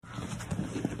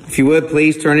If you would,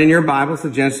 please turn in your Bibles to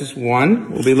Genesis 1.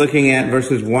 We'll be looking at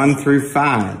verses 1 through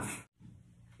 5.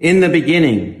 In the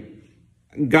beginning,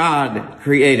 God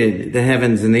created the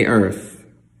heavens and the earth.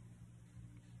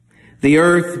 The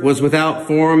earth was without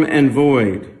form and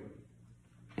void,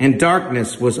 and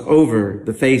darkness was over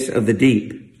the face of the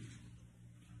deep.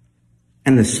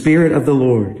 And the Spirit of the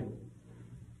Lord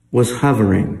was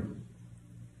hovering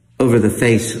over the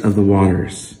face of the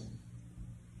waters.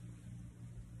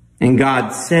 And God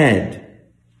said,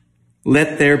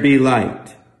 "Let there be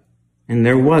light." And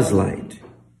there was light.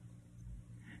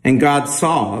 And God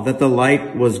saw that the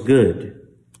light was good.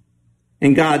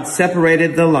 And God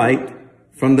separated the light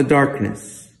from the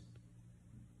darkness.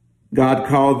 God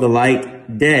called the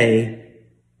light day,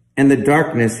 and the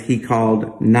darkness he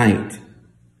called night.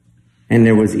 And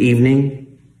there was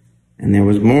evening, and there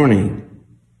was morning,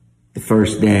 the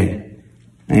first day.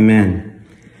 Amen.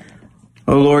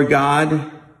 O Lord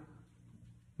God,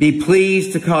 be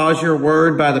pleased to cause your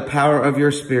word by the power of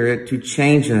your Spirit to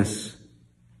change us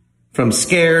from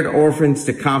scared orphans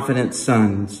to confident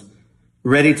sons,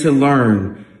 ready to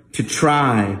learn, to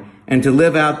try, and to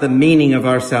live out the meaning of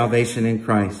our salvation in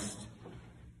Christ.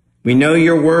 We know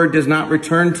your word does not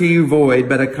return to you void,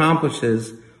 but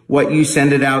accomplishes what you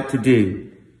send it out to do,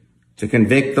 to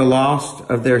convict the lost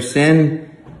of their sin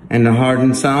and to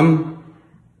harden some,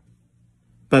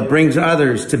 but brings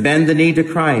others to bend the knee to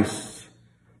Christ.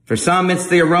 For some, it's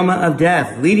the aroma of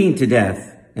death, leading to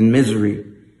death and misery.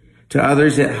 To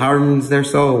others, it hardens their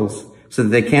souls so that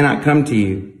they cannot come to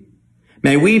you.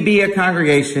 May we be a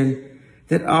congregation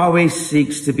that always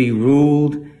seeks to be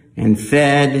ruled and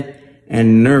fed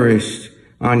and nourished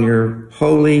on your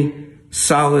holy,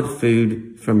 solid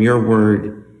food from your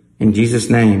word. In Jesus'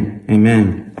 name,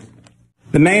 amen.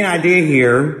 The main idea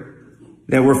here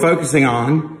that we're focusing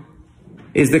on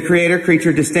is the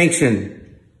creator-creature distinction.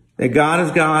 That God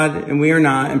is God and we are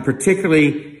not, and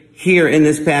particularly here in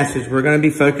this passage, we're going to be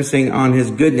focusing on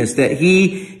his goodness, that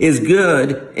he is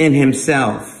good in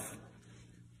himself,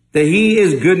 that he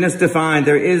is goodness defined.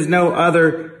 There is no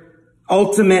other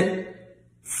ultimate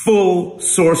full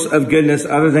source of goodness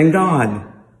other than God.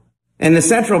 And the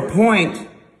central point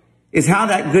is how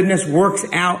that goodness works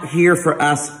out here for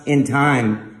us in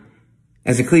time.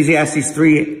 As Ecclesiastes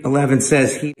 3:11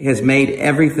 says, he has made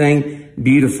everything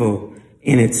beautiful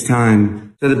in its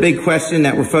time. So the big question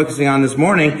that we're focusing on this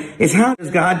morning is, how does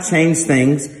God change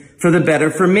things for the better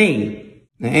for me?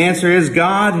 The answer is,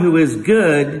 God, who is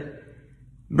good,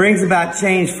 brings about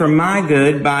change for my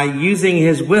good by using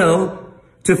his will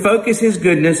to focus his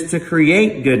goodness to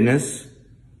create goodness,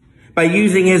 by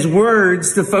using his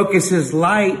words to focus his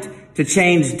light to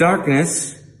change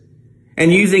darkness,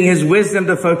 and using his wisdom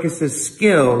to focus his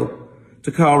skill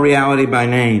to call reality by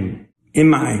name. In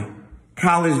my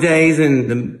college days in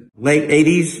the late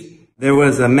 80s, there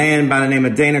was a man by the name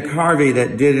of Dana Carvey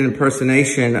that did an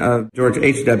impersonation of George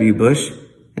H.W. Bush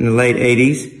in the late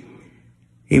 80s.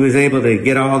 He was able to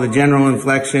get all the general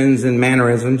inflections and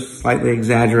mannerisms slightly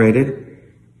exaggerated.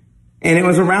 And it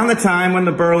was around the time when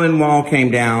the Berlin Wall came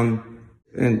down.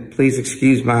 And please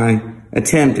excuse my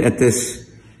attempt at this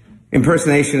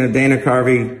impersonation of Dana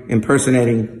Carvey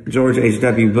impersonating George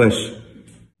H.W. Bush.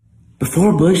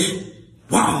 Before Bush,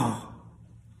 wall.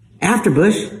 After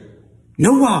Bush,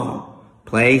 no wall.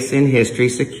 Place in history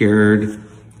secured.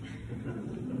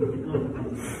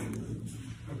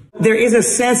 There is a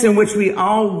sense in which we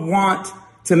all want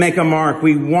to make a mark.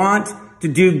 We want to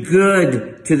do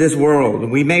good to this world.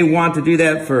 We may want to do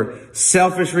that for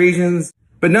selfish reasons,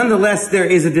 but nonetheless, there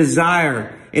is a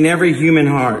desire in every human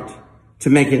heart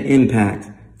to make an impact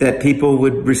that people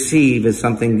would receive as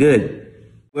something good.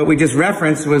 What we just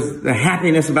referenced was the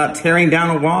happiness about tearing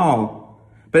down a wall.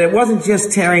 But it wasn't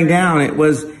just tearing down, it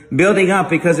was building up,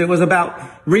 because it was about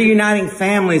reuniting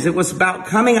families. It was about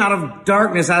coming out of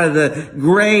darkness, out of the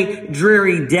gray,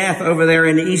 dreary death over there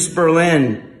in East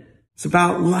Berlin. It's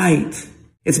about light.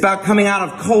 It's about coming out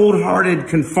of cold-hearted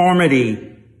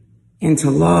conformity into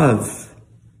love.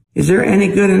 Is there any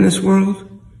good in this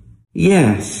world?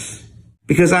 Yes.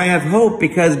 Because I have hope,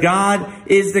 because God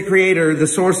is the creator, the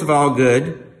source of all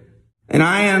good, and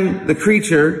I am the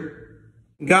creature.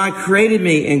 God created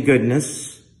me in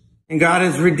goodness, and God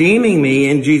is redeeming me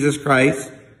in Jesus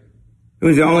Christ, who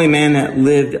is the only man that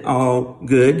lived all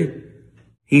good.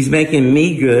 He's making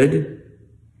me good.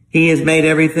 He has made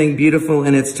everything beautiful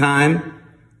in its time.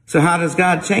 So how does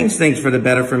God change things for the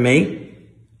better for me?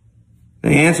 The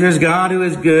answer is, God, who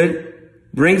is good,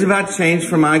 brings about change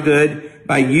for my good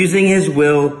by using his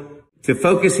will to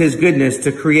focus his goodness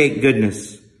to create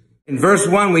goodness. In verse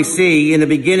 1, we see, in the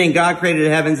beginning, God created the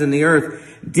heavens and the earth.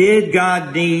 Did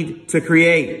God need to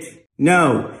create?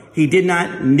 No. He did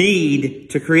not need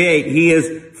to create. He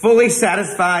is fully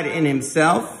satisfied in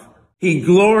himself. He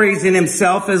glories in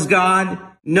himself as God.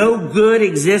 No good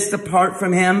exists apart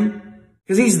from him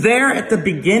because he's there at the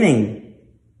beginning.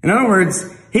 In other words,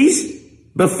 he's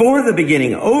before the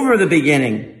beginning, over the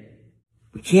beginning.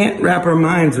 We can't wrap our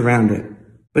minds around it.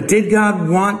 But did God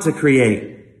want to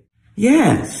create?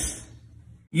 Yes.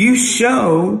 You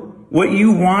show what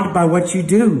you want by what you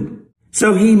do.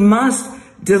 So he must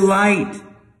delight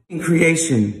in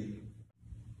creation.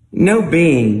 No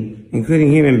being,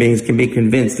 including human beings, can be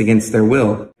convinced against their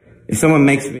will. If someone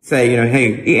makes me say,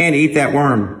 hey, Andy, eat that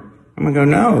worm, I'm going to go,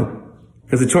 no.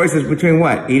 Because the choice is between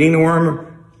what? Eating the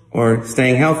worm or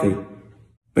staying healthy.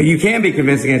 But you can be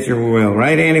convinced against your will,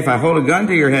 right, Andy? If I hold a gun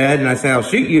to your head and I say, I'll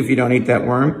shoot you if you don't eat that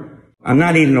worm, I'm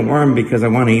not eating the worm because I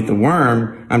want to eat the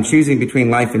worm. I'm choosing between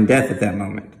life and death at that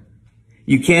moment.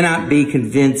 You cannot be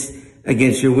convinced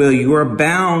against your will. You are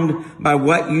bound by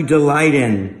what you delight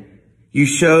in. You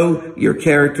show your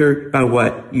character by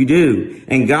what you do.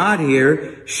 And God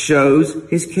here shows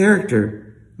his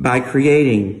character by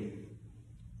creating,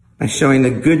 by showing the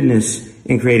goodness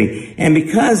in creating. And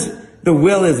because the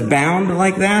will is bound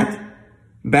like that,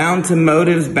 bound to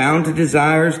motives, bound to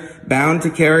desires, bound to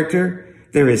character,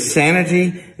 there is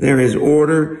sanity, there is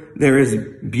order, there is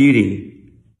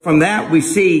beauty. From that, we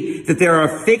see that there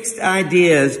are fixed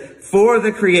ideas for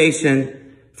the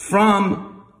creation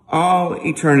from all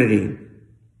eternity.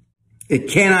 It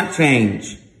cannot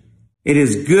change. It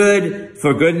is good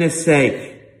for goodness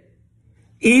sake.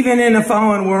 Even in a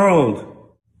fallen world,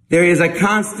 there is a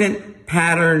constant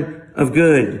pattern of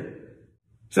good.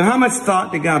 So how much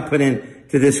thought did God put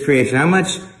into this creation? How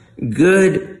much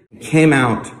good came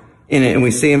out in it? And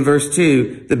we see in verse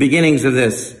 2, the beginnings of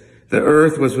this. The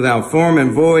earth was without form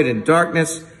and void, and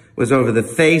darkness was over the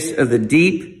face of the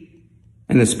deep,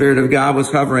 and the Spirit of God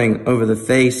was hovering over the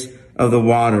face of the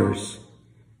waters.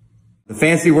 The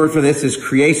fancy word for this is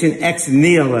creation ex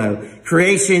nihilo,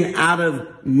 creation out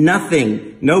of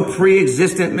nothing, no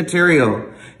pre-existent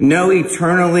material, no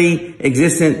eternally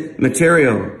existent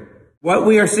material. What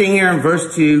we are seeing here in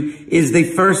verse 2 is the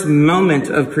first moment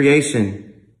of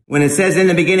creation. When it says in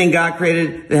the beginning, God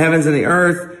created the heavens and the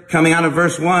earth, coming out of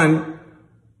verse 1,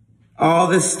 all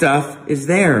this stuff is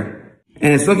there.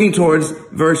 And it's looking towards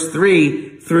verse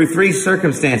 3 through three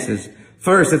circumstances.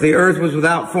 First, that the earth was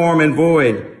without form and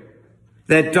void,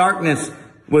 that darkness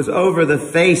was over the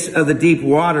face of the deep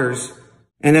waters,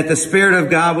 and that the Spirit of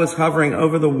God was hovering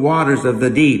over the waters of the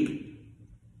deep.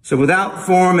 So without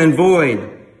form and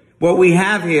void. What we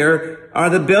have here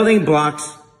are the building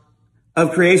blocks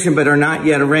of creation, but are not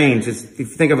yet arranged. If you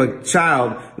think of a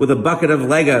child with a bucket of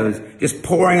Legos, just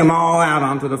pouring them all out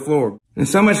onto the floor. And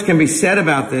so much can be said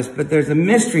about this, but there's a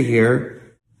mystery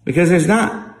here because there's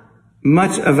not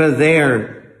much of a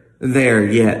there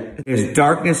yet. There's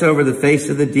darkness over the face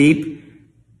of the deep,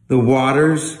 the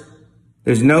waters.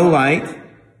 There's no light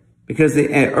because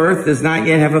the earth does not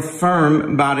yet have a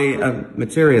firm body of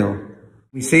material.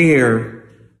 We see here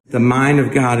the mind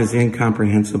of God is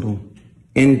incomprehensible,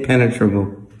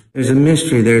 impenetrable. There's a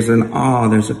mystery, there's an awe,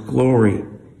 there's a glory,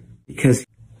 because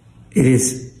it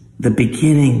is the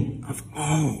beginning of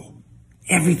all,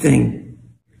 everything.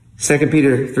 2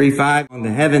 Peter 3:5,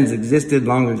 the heavens existed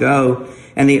long ago,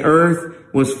 and the earth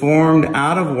was formed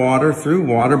out of water through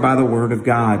water by the word of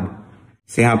God.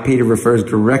 See how Peter refers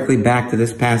directly back to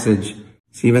this passage.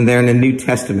 It's even there in the New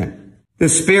Testament. The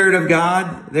Spirit of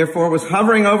God, therefore, was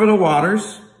hovering over the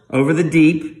waters, over the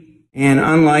deep, and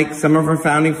unlike some of our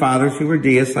founding fathers who were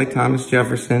deists like Thomas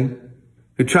Jefferson,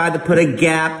 who tried to put a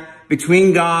gap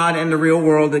between God and the real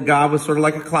world, that God was sort of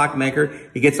like a clockmaker.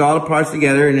 He gets all the parts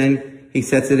together and then he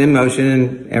sets it in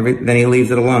motion and then he leaves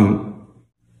it alone.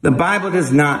 The Bible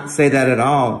does not say that at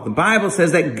all. The Bible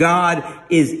says that God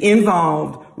is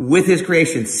involved with his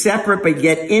creation, separate but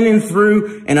yet in and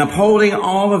through and upholding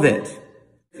all of it.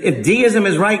 If deism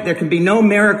is right, there can be no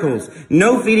miracles,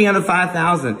 no feeding of the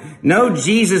 5,000, no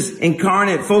Jesus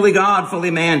incarnate, fully God,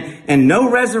 fully man, and no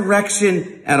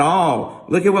resurrection at all.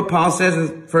 Look at what Paul says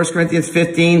in 1 Corinthians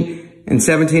 15 and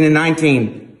 17 and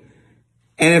 19.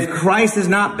 And if Christ has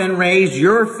not been raised,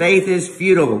 your faith is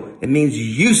futile. It means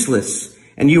useless,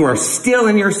 and you are still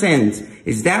in your sins.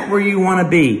 Is that where you want to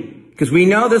be? Because we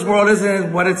know this world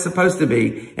isn't what it's supposed to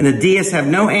be, and the deists have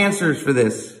no answers for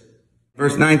this.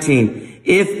 Verse 19,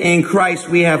 if in Christ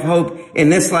we have hope in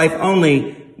this life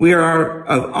only, we are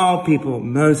of all people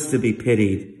most to be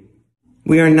pitied.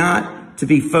 We are not to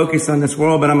be focused on this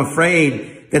world, but I'm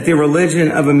afraid that the religion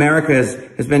of America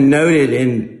has been noted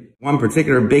in one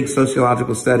particular big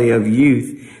sociological study of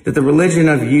youth, that the religion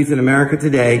of youth in America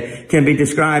today can be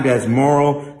described as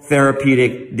moral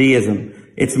therapeutic deism.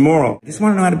 It's moral. I just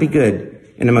want to know how to be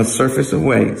good in the most surface of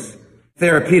ways.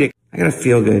 Therapeutic. I got to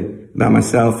feel good about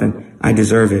myself and I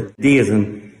deserve it.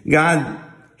 Deism. God,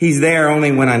 he's there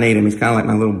only when I need him. He's kind of like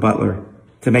my little butler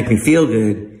to make me feel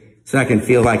good so I can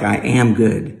feel like I am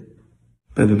good.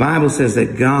 But the Bible says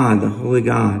that God, the Holy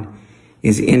God,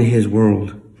 is in his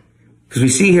world. Because we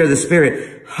see here the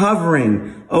Spirit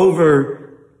hovering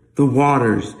over the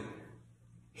waters.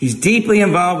 He's deeply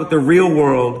involved with the real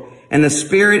world, and the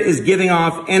Spirit is giving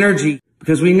off energy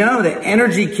because we know that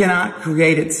energy cannot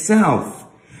create itself.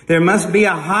 There must be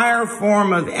a higher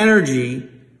form of energy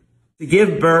to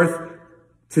give birth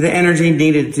to the energy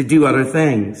needed to do other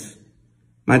things.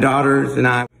 My daughters and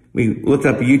I, we looked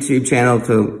up a YouTube channel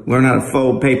to learn how to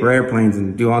fold paper airplanes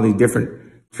and do all these different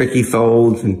tricky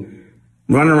folds and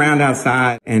run around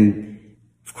outside. And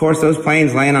of course, those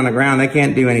planes laying on the ground, they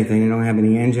can't do anything. They don't have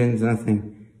any engines, nothing.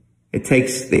 It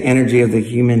takes the energy of the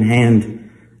human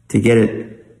hand to get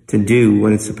it to do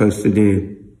what it's supposed to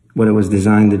do, what it was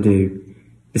designed to do.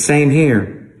 The same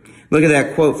here. Look at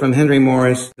that quote from Henry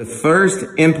Morris. The first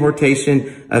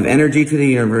importation of energy to the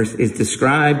universe is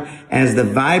described as the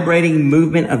vibrating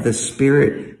movement of the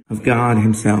Spirit of God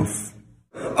himself.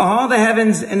 All the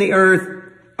heavens and the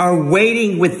earth are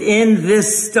waiting within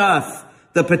this stuff,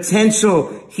 the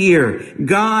potential here.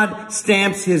 God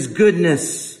stamps his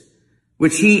goodness,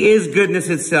 which he is goodness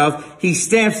itself. He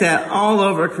stamps that all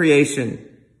over creation.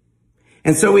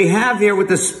 And so we have here with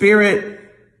the Spirit,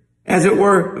 as it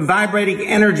were, vibrating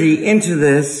energy into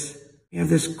this, we have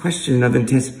this question of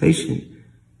anticipation.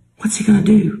 What's he going to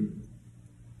do?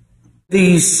 Do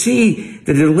you see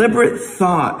the deliberate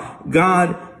thought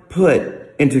God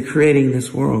put into creating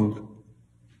this world?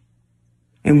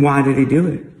 And why did he do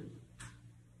it?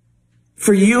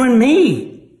 For you and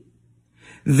me.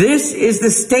 This is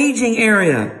the staging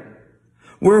area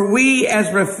where we,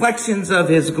 as reflections of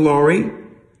his glory,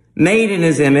 made in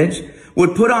his image,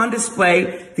 would put on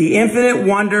display the infinite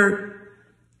wonder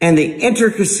and the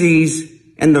intricacies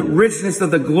and the richness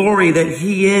of the glory that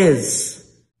he is.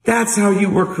 That's how you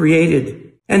were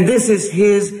created. And this is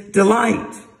his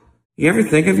delight. You ever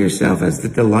think of yourself as the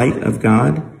delight of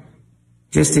God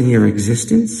just in your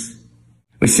existence?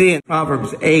 We see in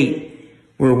Proverbs 8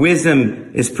 where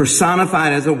wisdom is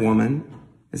personified as a woman,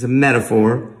 as a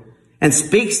metaphor, and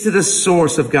speaks to the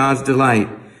source of God's delight.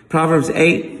 Proverbs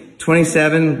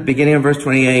 8:27, beginning of verse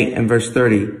 28 and verse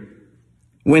 30.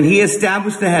 When he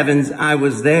established the heavens, I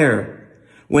was there.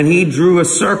 When he drew a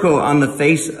circle on the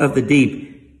face of the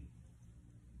deep.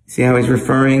 See how he's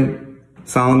referring?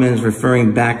 Solomon is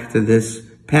referring back to this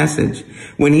passage.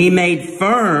 When he made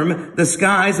firm the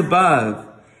skies above,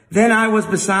 then I was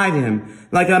beside him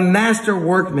like a master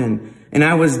workman, and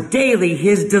I was daily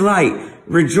his delight,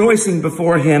 rejoicing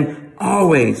before him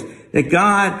always. That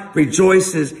God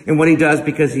rejoices in what he does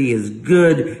because he is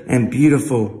good and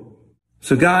beautiful.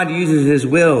 So God uses his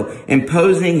will,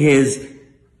 imposing his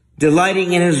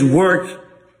delighting in his work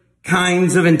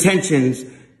kinds of intentions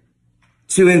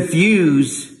to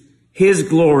infuse his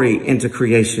glory into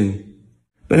creation.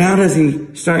 But how does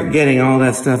he start getting all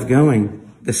that stuff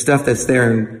going? The stuff that's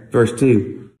there in verse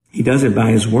 2. He does it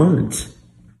by his words.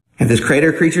 And this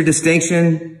creator-creature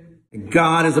distinction,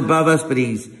 God is above us, but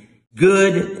he's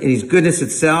good, and he's goodness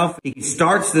itself. He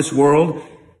starts this world.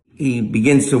 He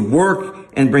begins to work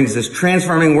and brings this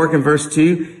transforming work in verse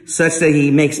 2, such that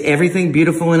he makes everything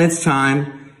beautiful in its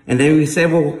time. And then we say,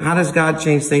 well, how does God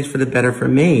change things for the better for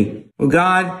me? Well,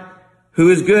 God, who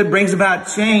is good, brings about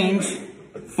change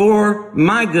for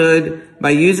my good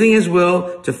by using his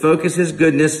will to focus his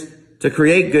goodness, to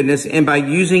create goodness, and by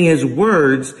using his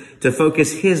words to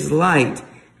focus his light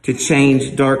to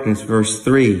change darkness. Verse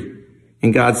 3.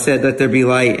 And God said, let there be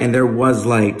light, and there was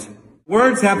light.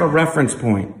 Words have a reference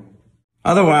point.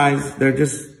 Otherwise, they're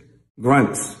just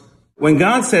grunts. When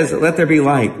God says, let there be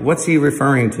light, what's he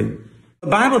referring to? The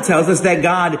Bible tells us that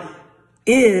God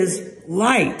is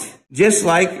light. Just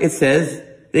like it says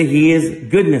that he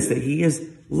is goodness, that he is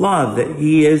love, that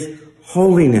he is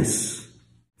holiness.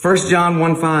 1 John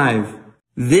 1:5.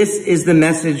 This is the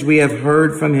message we have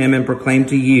heard from him and proclaimed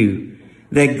to you,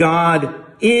 that God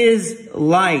is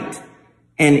light,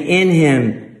 and in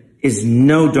him is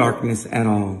no darkness at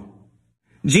all.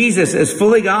 Jesus, as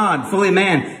fully God, fully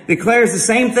man, declares the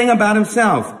same thing about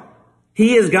himself.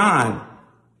 He is God.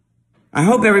 I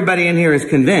hope everybody in here is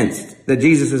convinced that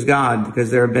Jesus is God,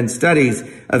 because there have been studies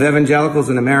of evangelicals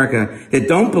in America that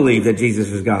don't believe that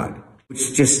Jesus is God,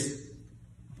 which just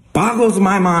boggles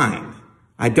my mind.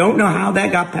 I don't know how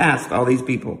that got past all these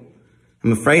people.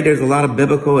 I'm afraid there's a lot of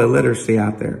biblical illiteracy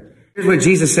out there. Here's what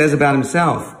Jesus says about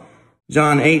himself.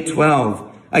 John 8:12.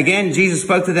 Again, Jesus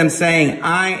spoke to them saying,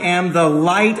 I am the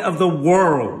light of the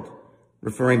world,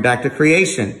 referring back to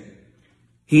creation.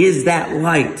 He is that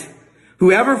light.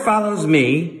 Whoever follows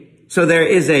me, so there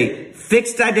is a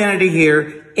fixed identity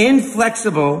here,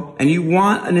 inflexible, and you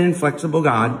want an inflexible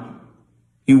God.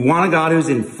 You want a God who's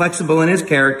inflexible in his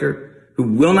character, who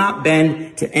will not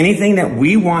bend to anything that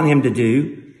we want him to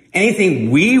do,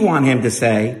 anything we want him to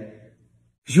say.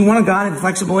 Because you want a God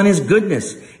inflexible in his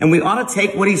goodness. And we ought to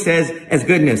take what he says as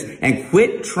goodness and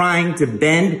quit trying to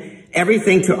bend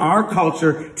everything to our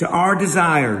culture, to our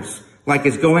desires, like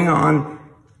is going on,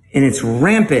 and it's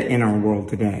rampant in our world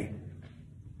today.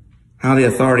 How the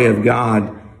authority of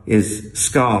God is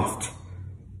scoffed.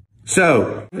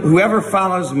 So, whoever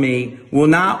follows me will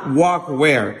not walk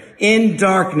where? In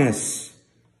darkness.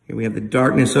 Here we have the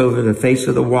darkness over the face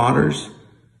of the waters,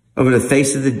 over the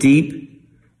face of the deep,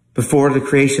 before the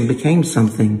creation became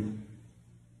something.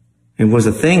 It was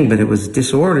a thing, but it was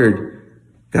disordered.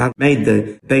 God made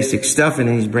the basic stuff and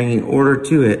he's bringing order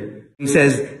to it. He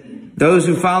says, those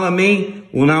who follow me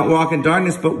will not walk in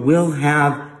darkness, but will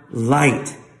have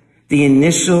light. The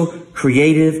initial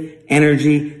creative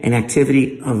energy and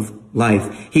activity of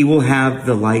life. He will have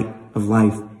the light of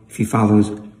life if he follows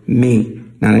me.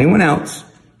 Not anyone else.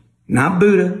 Not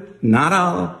Buddha. Not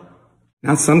Allah.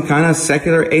 Not some kind of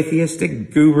secular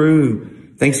atheistic guru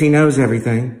who thinks he knows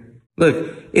everything.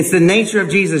 Look, it's the nature of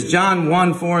Jesus. John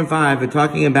 1, 4, and 5 are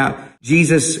talking about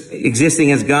Jesus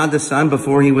existing as God the Son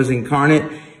before he was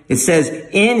incarnate. It says,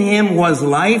 in him was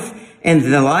life, and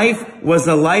the life was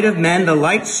the light of men. The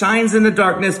light shines in the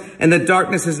darkness, and the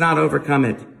darkness has not overcome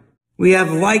it. We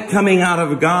have light coming out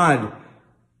of God.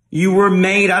 You were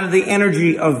made out of the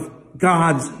energy of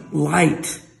God's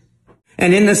light.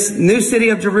 And in this new city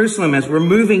of Jerusalem, as we're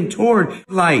moving toward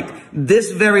light,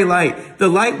 this very light, the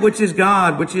light which is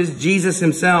God, which is Jesus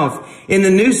himself, in the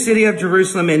new city of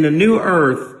Jerusalem, in the new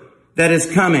earth that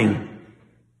is coming,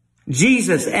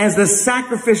 Jesus as the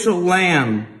sacrificial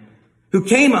lamb who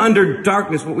came under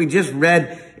darkness, what we just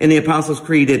read in the Apostles'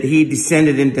 Creed, that he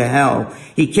descended into hell.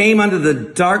 He came under the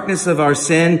darkness of our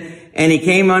sin, and he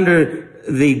came under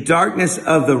the darkness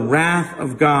of the wrath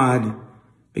of God,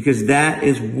 because that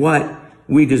is what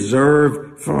we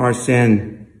deserve for our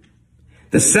sin.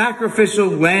 The sacrificial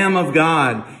Lamb of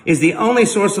God is the only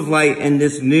source of light in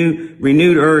this new,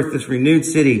 renewed earth, this renewed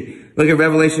city. Look at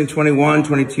Revelation 21,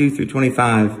 22 through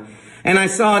 25. And I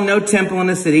saw no temple in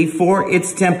the city, for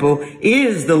its temple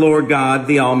is the Lord God,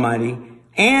 the Almighty,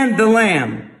 and the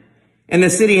Lamb. And the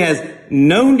city has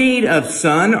no need of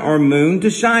sun or moon to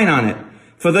shine on it.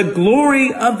 For the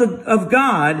glory of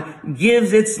God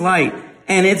gives its light,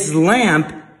 and its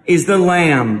lamp is the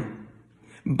Lamb.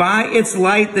 By its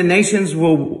light the nations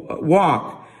will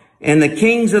walk, and the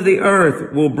kings of the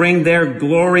earth will bring their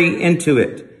glory into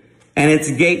it. And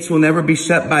its gates will never be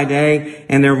shut by day,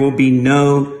 and there will be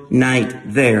no night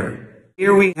there.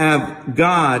 Here we have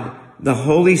God, the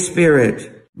Holy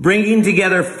Spirit, bringing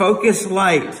together focused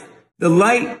light, the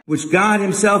light which God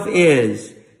himself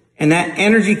is, and that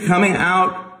energy coming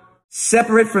out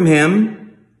separate from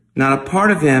him, not a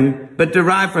part of him, but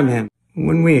derived from him.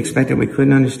 Wouldn't we expect that we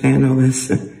couldn't understand all this?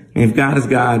 If God is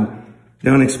God,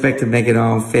 don't expect to make it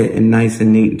all fit and nice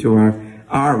and neat into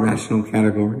our rational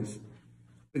categories.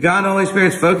 God, the Holy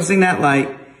Spirit, is focusing that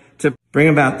light to bring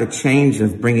about the change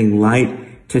of bringing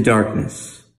light to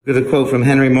darkness. Look at a quote from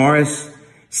Henry Morris.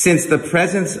 Since the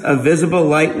presence of visible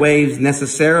light waves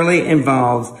necessarily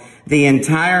involves the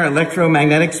entire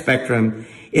electromagnetic spectrum,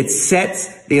 it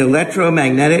sets the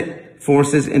electromagnetic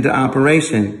forces into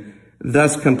operation,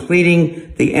 thus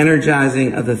completing the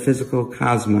energizing of the physical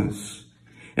cosmos.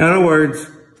 In other words,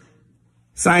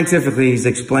 scientifically, he's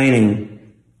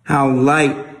explaining how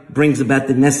light brings about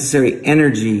the necessary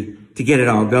energy to get it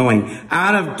all going.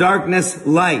 Out of darkness,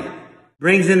 light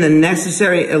brings in the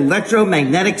necessary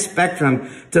electromagnetic spectrum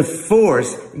to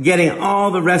force getting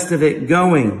all the rest of it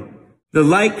going. The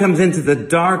light comes into the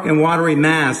dark and watery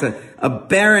mass, a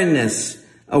barrenness,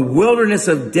 a wilderness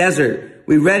of desert.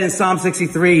 We read in Psalm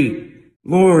 63,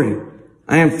 Lord,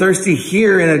 I am thirsty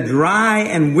here in a dry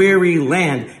and weary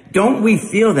land. Don't we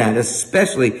feel that?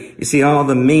 Especially, you see all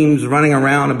the memes running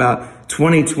around about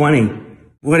 2020.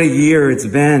 What a year it's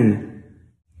been.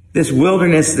 This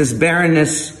wilderness, this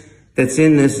barrenness that's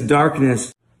in this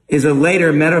darkness is a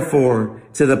later metaphor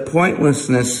to the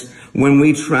pointlessness when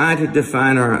we try to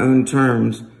define our own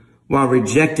terms while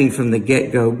rejecting from the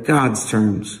get-go God's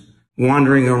terms,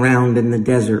 wandering around in the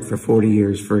desert for 40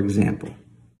 years, for example.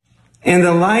 And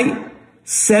the light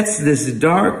sets this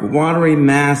dark, watery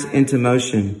mass into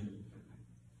motion,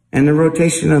 and the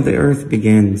rotation of the earth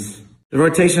begins. The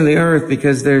rotation of the earth,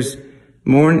 because there's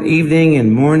evening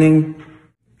and morning.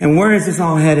 And where is this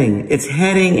all heading? It's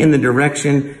heading in the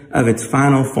direction of its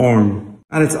final form,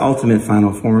 not its ultimate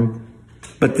final form,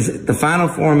 but the final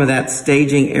form of that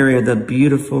staging area, the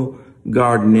beautiful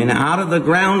garden. And out of the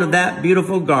ground of that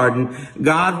beautiful garden,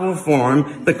 God will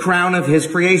form the crown of his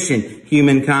creation,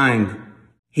 humankind.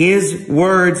 His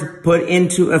words put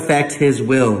into effect his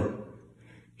will.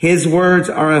 His words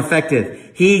are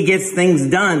effective. He gets things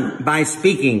done by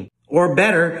speaking. Or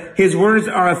better, his words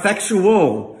are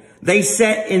effectual. They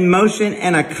set in motion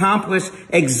and accomplish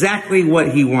exactly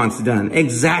what he wants done.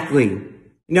 Exactly. You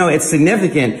know, it's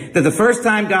significant that the first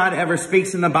time God ever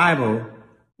speaks in the Bible,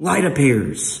 light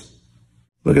appears.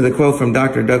 Look at the quote from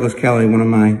Dr. Douglas Kelly, one of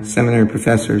my seminary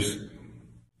professors.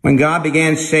 When God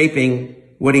began shaping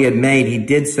what he had made, he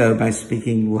did so by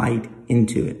speaking light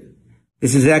into it.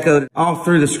 This is echoed all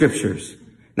through the scriptures,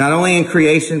 not only in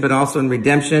creation, but also in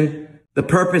redemption, the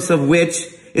purpose of which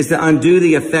is to undo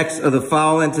the effects of the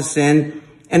fall into sin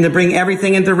and to bring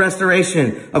everything into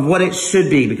restoration of what it should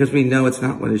be, because we know it's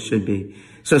not what it should be.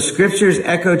 So scripture's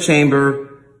echo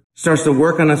chamber starts to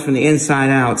work on us from the inside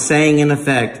out, saying in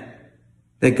effect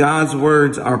that God's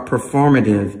words are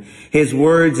performative. His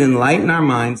words enlighten our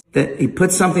minds, that he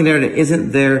puts something there that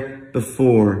isn't there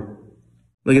before.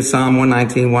 Look at Psalm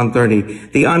 119, 130.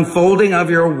 The unfolding of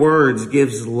your words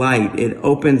gives light. It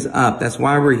opens up. That's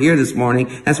why we're here this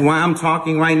morning. That's why I'm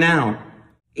talking right now.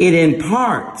 It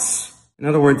imparts. In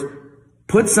other words,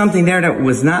 put something there that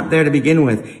was not there to begin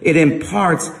with. It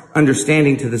imparts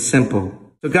understanding to the simple.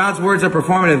 So God's words are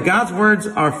performative. God's words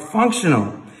are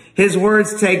functional. His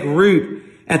words take root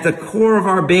at the core of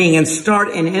our being and start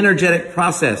an energetic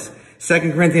process.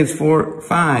 2 Corinthians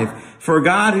 4:5. For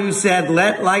God, who said,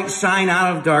 let light shine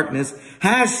out of darkness,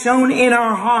 has shone in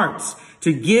our hearts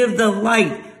to give the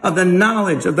light of the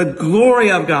knowledge of the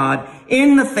glory of God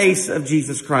in the face of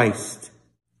Jesus Christ.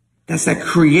 That's that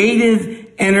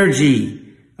creative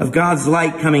energy of God's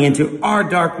light coming into our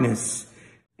darkness.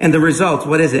 And the results,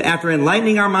 what is it? After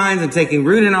enlightening our minds and taking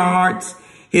root in our hearts,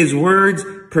 his words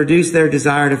produce their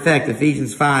desired effect.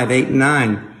 Ephesians 5:8 and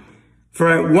 9. For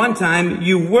at one time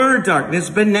you were darkness,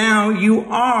 but now you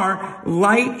are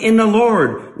light in the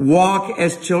Lord. Walk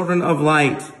as children of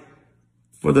light.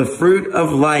 For the fruit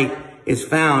of light is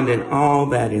found in all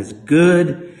that is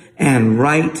good and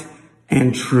right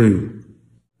and true.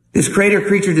 This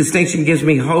creator-creature distinction gives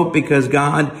me hope because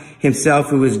God himself,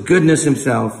 who is goodness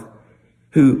himself,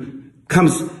 who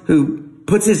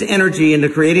puts his energy into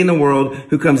creating the world,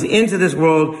 who comes into this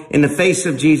world in the face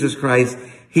of Jesus Christ,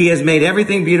 he has made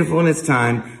everything beautiful in its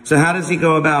time. So how does he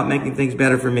go about making things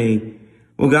better for me?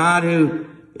 Well, God, who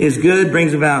is good,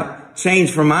 brings about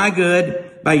change for my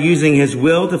good by using his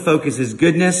will to focus his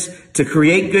goodness, to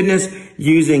create goodness,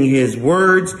 using his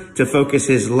words to focus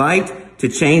his light, to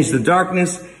change the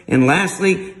darkness, and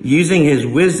lastly, using his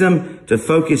wisdom to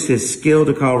focus his skill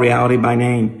to call reality by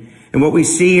name. And what we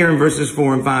see here in verses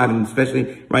 4 and 5, and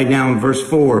especially right now in verse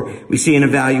 4, we see an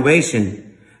evaluation.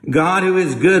 God, who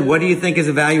is good, what do you think his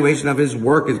evaluation of his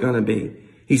work is going to be?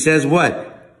 He says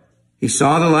what? He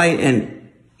saw the light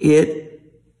and it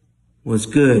was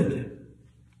good.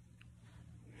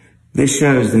 This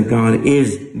shows that God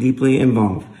is deeply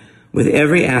involved with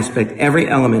every aspect, every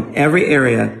element, every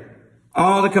area,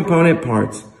 all the component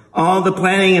parts, all the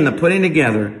planning and the putting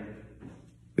together.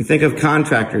 We think of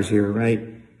contractors here, right?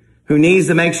 Who needs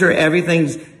to make sure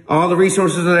all the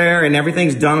resources are there and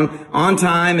everything's done on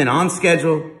time and on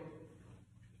schedule.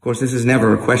 Of course, this is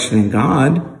never a question in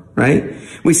God, right?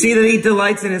 We see that he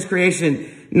delights in his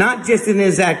creation, not just in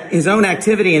his own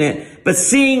activity in it, but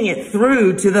seeing it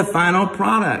through to the final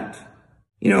product.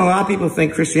 You know, a lot of people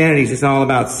think Christianity is just all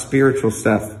about spiritual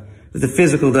stuff, that the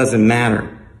physical doesn't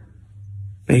matter.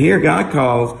 But here God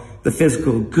calls the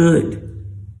physical good.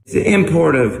 It's the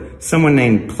import of someone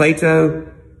named Plato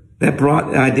that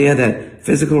brought the idea that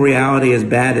physical reality is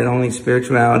bad and only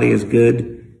spirituality is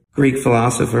good. Greek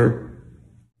philosopher.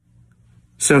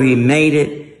 So he made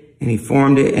it and he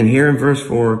formed it. And here in verse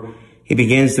 4, he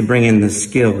begins to bring in the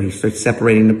skill. He starts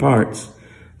separating the parts.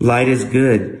 Light is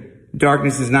good.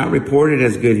 Darkness is not reported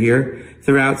as good here.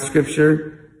 Throughout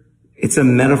Scripture, it's a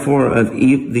metaphor of the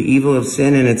evil of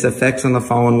sin and its effects on the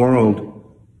fallen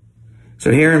world.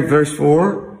 So here in verse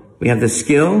 4, we have the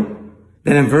skill.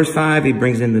 Then in verse 5, he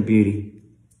brings in the beauty.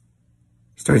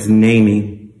 He starts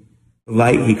naming. The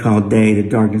light he called day, the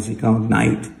darkness he called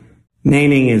night.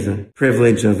 Naming is a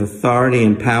privilege of authority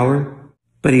and power,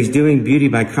 but he's doing beauty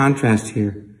by contrast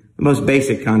here. The most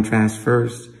basic contrast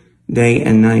first, day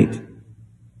and night.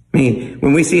 I mean,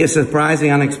 when we see a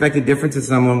surprising, unexpected difference in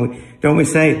someone, don't we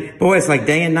say, boy, it's like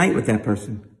day and night with that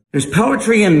person. There's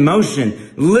poetry in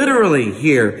motion, literally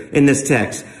here in this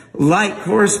text. Light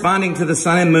corresponding to the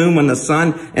sun and moon when the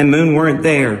sun and moon weren't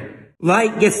there.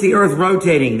 Light gets the earth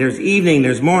rotating. There's evening,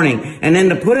 there's morning. And then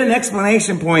to put an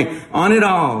exclamation point on it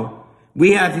all,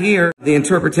 we have here the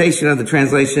interpretation of the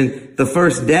translation, the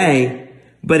first day,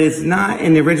 but it's not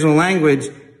in the original language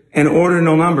an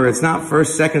ordinal number. It's not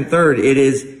first, second, third. It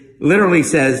is literally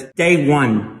says day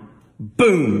one.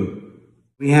 Boom.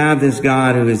 We have this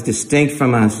God who is distinct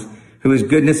from us, who is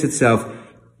goodness itself,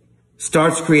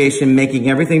 starts creation, making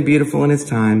everything beautiful in his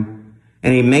time,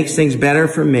 and he makes things better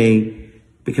for me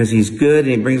because he's good,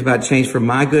 and he brings about change for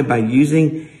my good by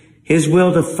using his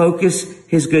will to focus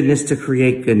his goodness to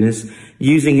create goodness,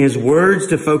 using his words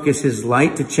to focus his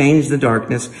light to change the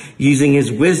darkness, using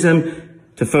his wisdom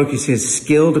to focus his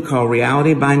skill to call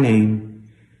reality by name,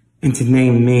 and to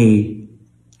name me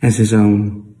as his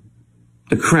own.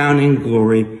 The crowning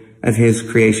glory of his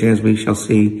creation, as we shall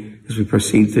see as we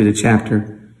proceed through the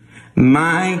chapter.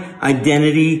 My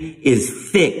identity is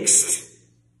fixed.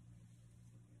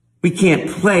 We can't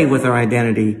play with our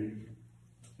identity.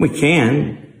 We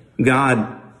can.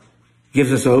 God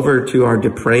gives us over to our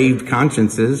depraved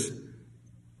consciences.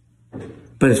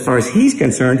 But as far as he's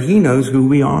concerned, he knows who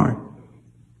we are.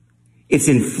 It's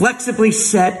inflexibly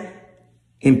set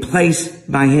in place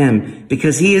by him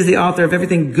because he is the author of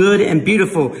everything good and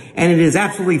beautiful. And it is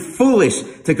absolutely foolish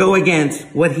to go against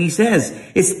what he says.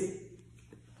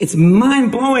 It's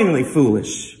mind-blowingly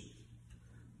foolish.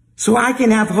 So I can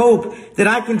have hope that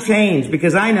I can change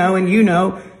because I know and you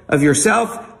know of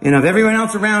yourself and of everyone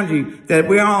else around you that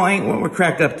we all ain't what we're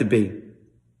cracked up to be.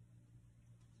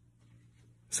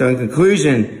 So in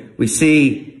conclusion, we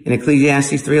see in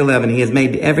Ecclesiastes 3:11, he has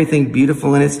made everything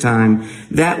beautiful in its time.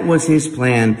 That was his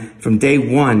plan from day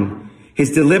one.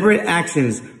 His deliberate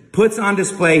actions puts on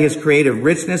display his creative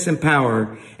richness and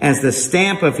power as the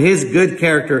stamp of his good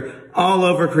character all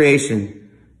over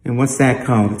creation. And what's that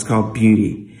called? It's called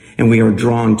beauty. And we are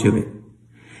drawn to it.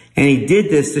 And he did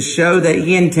this to show that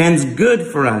he intends good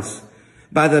for us.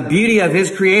 By the beauty of his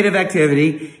creative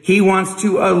activity, he wants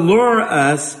to allure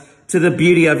us to the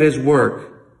beauty of his work.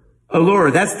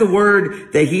 Allure, that's the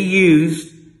word that he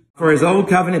used for his old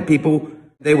covenant people.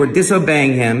 They were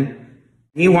disobeying him.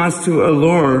 He wants to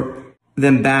allure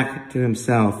them back to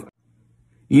himself.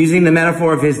 Using the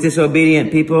metaphor of his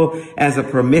disobedient people as a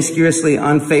promiscuously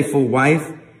unfaithful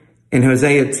wife, in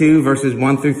Hosea 2, verses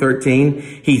 1 through 13,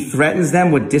 he threatens them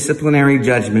with disciplinary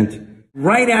judgment.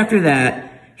 Right after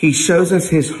that, he shows us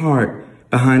his heart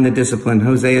behind the discipline.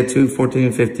 Hosea 2, 14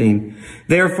 and 15.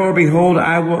 Therefore, behold,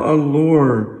 I will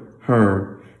allure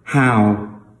her.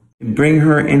 How? Bring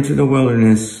her into the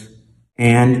wilderness.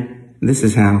 And this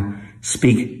is how.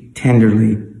 Speak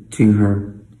tenderly to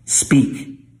her.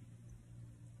 Speak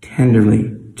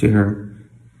tenderly to her.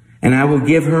 And I will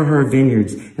give her her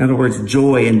vineyards. In other words,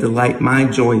 joy and delight, my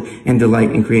joy and delight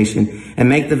in creation. And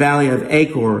make the valley of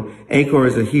Achor. Achor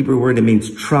is a Hebrew word that means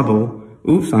trouble.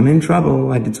 Oops, I'm in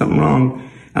trouble. I did something wrong.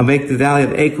 I'll make the valley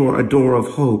of Achor a door of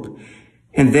hope.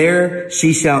 And there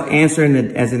she shall answer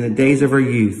as in the days of her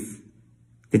youth.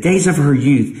 The days of her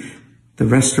youth. The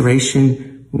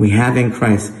restoration we have in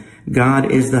Christ.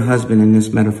 God is the husband in this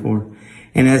metaphor.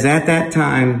 And as at that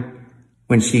time,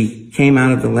 when she came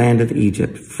out of the land of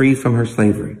Egypt, free from her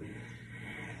slavery.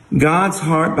 God's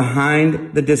heart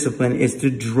behind the discipline is to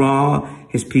draw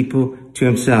his people to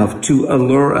himself, to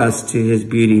allure us to his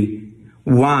beauty.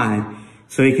 Why?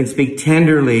 So he can speak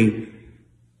tenderly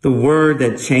the word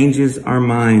that changes our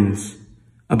minds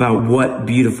about what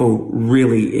beautiful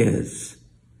really is.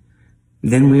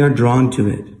 Then we are drawn to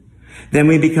it. Then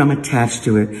we become attached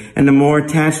to it. And the more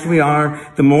attached we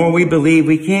are, the more we believe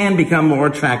we can become more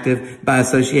attractive by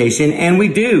association. And we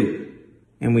do.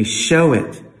 And we show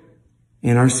it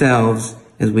in ourselves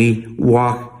as we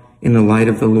walk in the light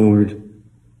of the Lord.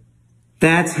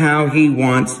 That's how he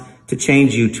wants to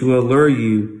change you, to allure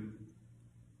you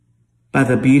by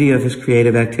the beauty of his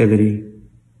creative activity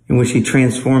in which he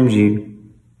transforms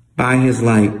you by his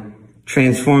light,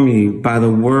 transform you by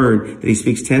the word that he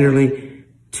speaks tenderly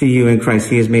to you in Christ.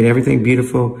 He has made everything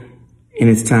beautiful in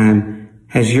its time.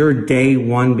 Has your day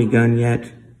one begun yet?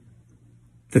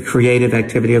 The creative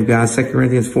activity of God. 2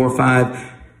 Corinthians 4:5,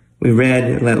 we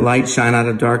read, let light shine out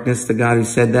of darkness. The God who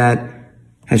said that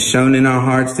has shown in our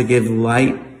hearts to give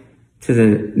light to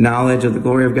the knowledge of the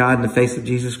glory of God in the face of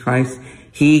Jesus Christ.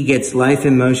 He gets life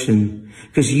in motion.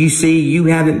 Because you see, you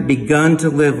haven't begun to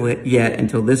live yet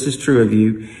until this is true of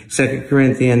you. 2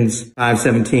 Corinthians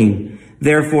 5:17.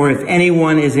 Therefore, if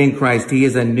anyone is in Christ, he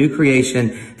is a new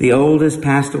creation. The old has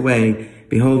passed away.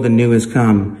 Behold, the new has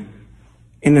come.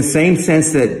 In the same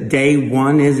sense that day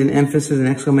one is an emphasis, an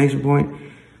exclamation point,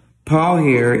 Paul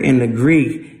here in the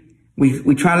Greek,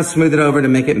 we try to smooth it over to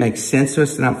make it make sense to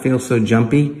us, to not feel so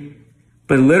jumpy.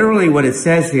 But literally what it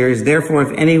says here is, therefore,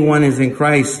 if anyone is in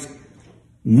Christ,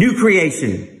 new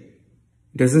creation.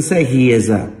 It doesn't say he is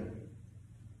a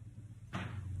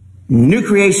new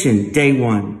creation, day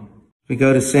one. We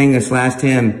go to sing this last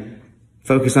hymn,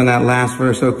 focus on that last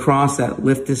verse. O cross that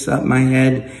liftest up my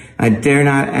head, I dare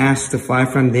not ask to fly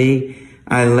from thee.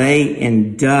 I lay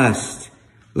in dust,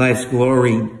 life's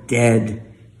glory dead.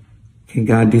 Can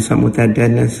God do something with that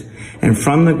deadness? And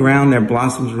from the ground there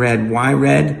blossoms red. Why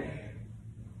red?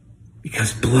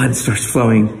 Because blood starts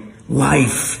flowing.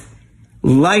 Life.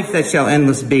 Life that shall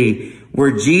endless be.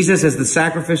 Where Jesus as the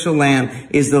sacrificial lamb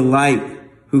is the light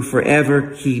who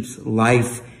forever keeps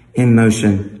life in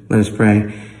motion. Let us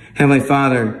pray. Heavenly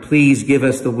Father, please give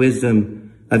us the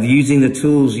wisdom of using the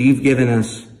tools you've given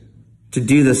us to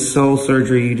do the soul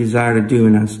surgery you desire to do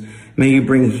in us. May you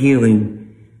bring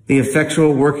healing, the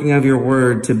effectual working of your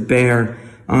word to bear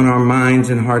on our minds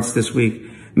and hearts this week,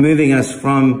 moving us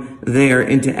from there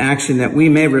into action that we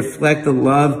may reflect the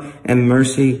love and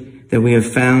mercy that we have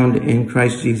found in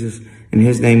Christ Jesus. In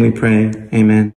his name we pray. Amen.